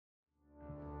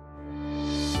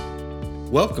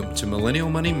Welcome to Millennial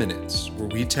Money Minutes, where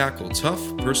we tackle tough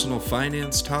personal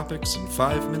finance topics in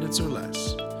 5 minutes or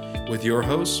less. With your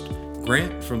host,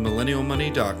 Grant from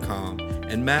MillennialMoney.com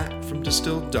and Matt from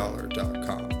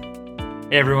DistilledDollar.com.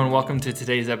 Hey everyone, welcome to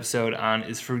today's episode on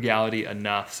Is Frugality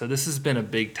Enough? So this has been a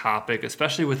big topic,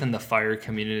 especially within the FIRE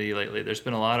community lately. There's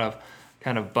been a lot of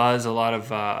kind of buzz, a lot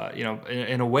of,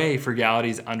 in a way, frugality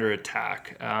is under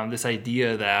attack. This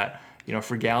idea that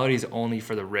frugality is only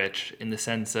for the rich, in the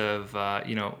sense of,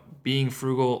 being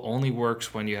frugal only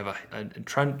works when you have a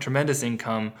tremendous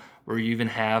income where you even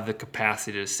have the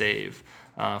capacity to save.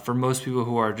 For most people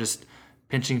who are just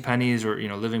pinching pennies or,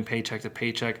 living paycheck to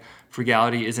paycheck,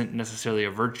 frugality isn't necessarily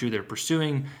a virtue they're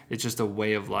pursuing. It's just a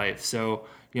way of life. So,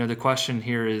 the question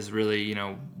here is really,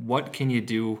 what can you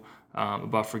do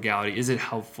about frugality? Is it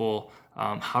helpful?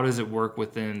 How does it work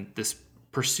within this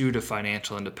pursuit of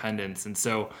financial independence? And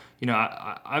so,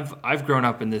 I've grown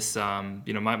up in this,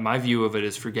 my view of it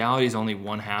is frugality is only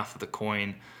one half of the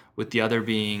coin, with the other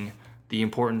being the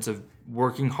importance of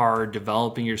working hard,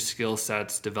 developing your skill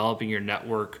sets, developing your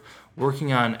network,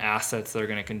 working on assets that are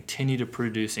going to continue to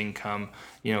produce income,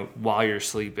 while you're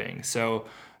sleeping. So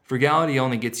frugality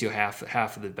only gets you half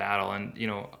of the battle. And,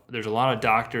 there's a lot of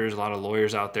doctors, a lot of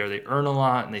lawyers out there, they earn a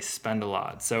lot and they spend a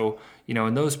lot. So,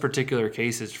 in those particular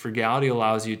cases, frugality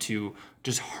allows you to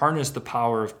just harness the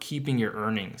power of keeping your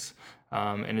earnings.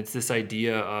 And it's this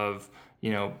idea of,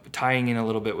 tying in a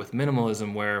little bit with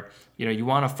minimalism where, you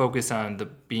want to focus on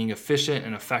being efficient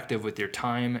and effective with your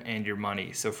time and your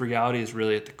money. So frugality is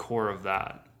really at the core of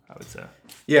that, I would say.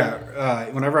 Yeah.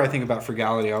 Whenever I think about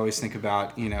frugality, I always think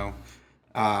about,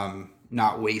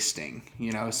 not wasting,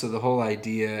 so the whole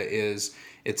idea is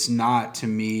it's not, to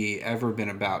me, ever been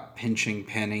about pinching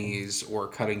pennies or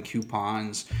cutting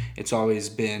coupons. It's always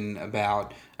been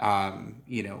about,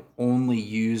 only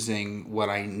using what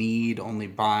I need, only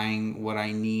buying what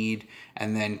I need,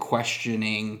 and then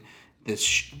questioning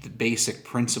the basic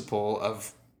principle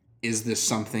of, is this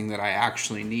something that I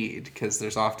actually need? Because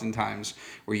there's oftentimes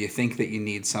where you think that you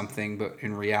need something, but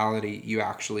in reality, you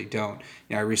actually don't.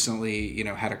 I recently,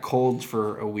 had a cold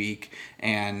for a week,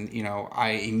 and, I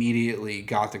immediately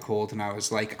got the cold, and I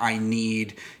was like, I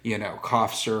need,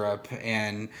 cough syrup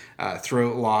and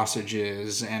throat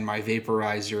lozenges, and my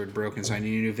vaporizer had broken, so I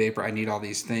need a new vapor. I need all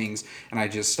these things. And I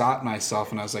just stopped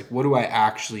myself, and I was like, what do I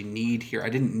actually need here? I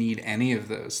didn't need any of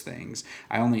those things.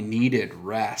 I only needed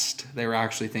rest. They were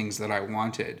actually things that I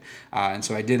wanted. And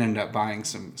so I did end up buying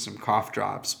some cough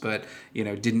drops, but,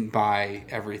 didn't buy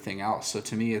everything else. So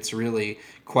to me, it's really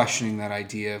questioning that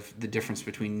idea of the difference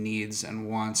between needs and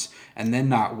wants, and then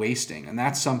not wasting. And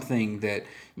that's something that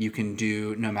you can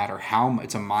do no matter how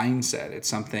it's a mindset. It's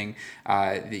something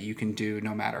that you can do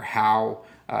no matter how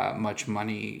much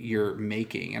money you're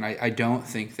making. And I don't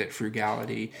think that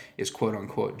frugality is quote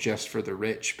unquote just for the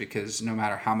rich, because no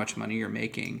matter how much money you're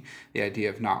making, the idea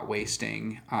of not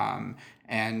wasting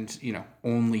and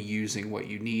only using what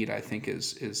you need, I think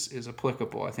is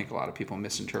applicable. I think a lot of people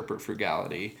misinterpret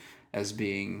frugality as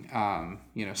being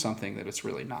something that it's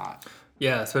really not.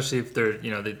 Yeah, especially if they're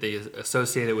they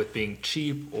associate it with being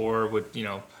cheap, or with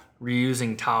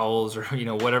reusing towels, or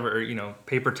whatever,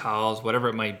 paper towels, whatever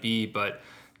it might be. But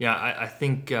yeah, I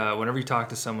think whenever you talk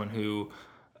to someone who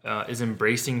is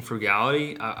embracing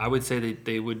frugality, I would say that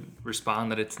they would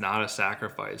respond that it's not a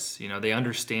sacrifice. They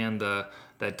understand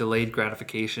that delayed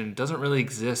gratification doesn't really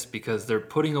exist, because they're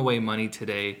putting away money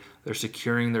today. They're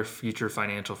securing their future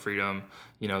financial freedom.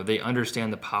 They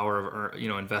understand the power of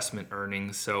investment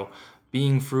earnings. So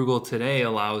being frugal today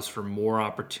allows for more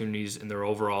opportunities in their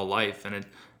overall life, and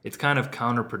it's kind of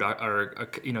counterproductive, or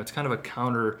it's kind of a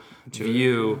counter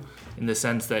view, in the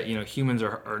sense that humans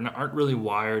aren't really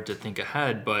wired to think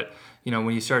ahead. But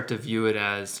when you start to view it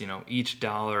as each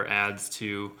dollar adds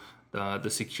to the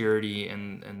security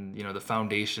and the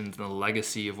foundations and the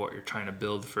legacy of what you're trying to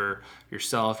build for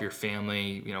yourself, your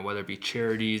family, whether it be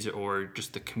charities or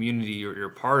just the community you're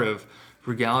part of,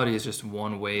 frugality is just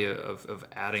one way of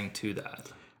adding to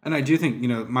that. And I do think,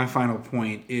 my final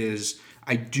point is,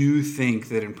 I do think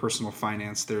that in personal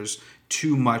finance, there's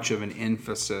too much of an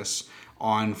emphasis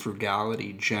on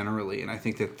frugality generally. And I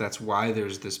think that that's why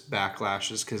there's this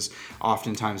backlash, is because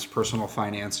oftentimes personal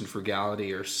finance and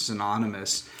frugality are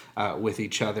synonymous with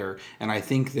each other. And I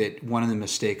think that one of the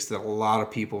mistakes that a lot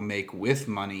of people make with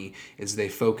money is they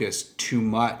focus too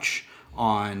much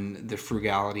on the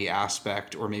frugality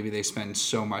aspect, or maybe they spend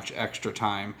so much extra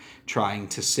time trying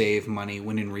to save money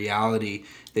when in reality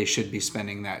they should be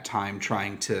spending that time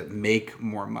trying to make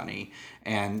more money.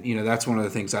 And that's one of the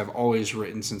things I've always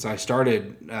written since I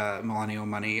started Millennial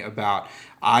Money about.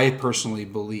 I personally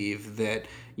believe that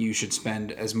you should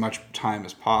spend as much time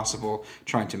as possible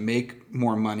trying to make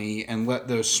more money and let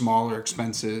those smaller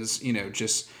expenses,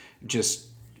 just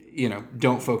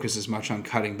don't focus as much on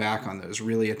cutting back on those.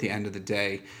 Really, at the end of the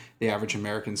day, the average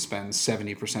American spends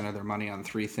 70% of their money on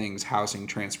three things: housing,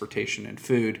 transportation, and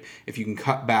food. If you can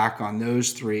cut back on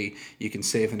those three, you can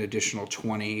save an additional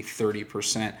 20,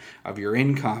 30% of your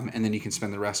income, and then you can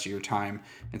spend the rest of your time,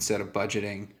 instead of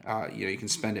budgeting, you can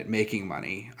spend it making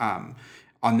money.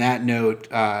 On that note,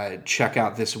 check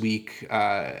out this week.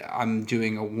 I'm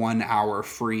doing a 1-hour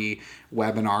free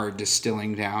webinar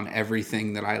distilling down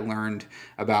everything that I learned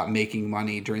about making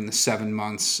money during the 7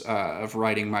 months of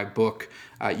writing my book.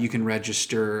 You can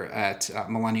register at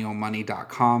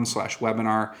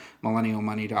millennialmoney.com/webinar,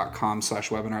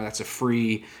 millennialmoney.com/webinar. That's a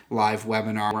free live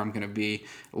webinar where I'm going to be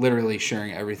literally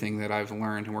sharing everything that I've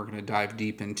learned, and we're going to dive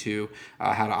deep into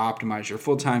how to optimize your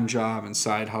full-time job and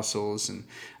side hustles, and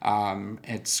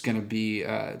it's going to be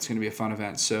a fun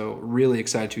event. So really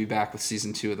excited to be back with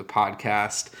season 2 of the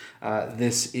podcast.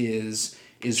 This is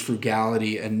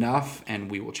Frugality Enough,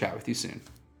 and we will chat with you soon.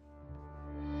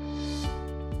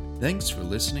 Thanks for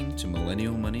listening to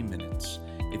Millennial Money Minutes.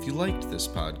 If you liked this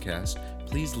podcast,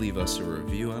 please leave us a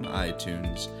review on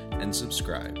iTunes and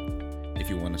subscribe. If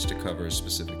you want us to cover a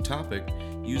specific topic,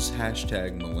 use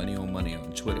 #MillennialMoney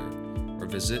on Twitter or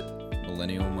visit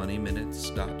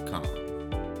millennialmoneyminutes.com.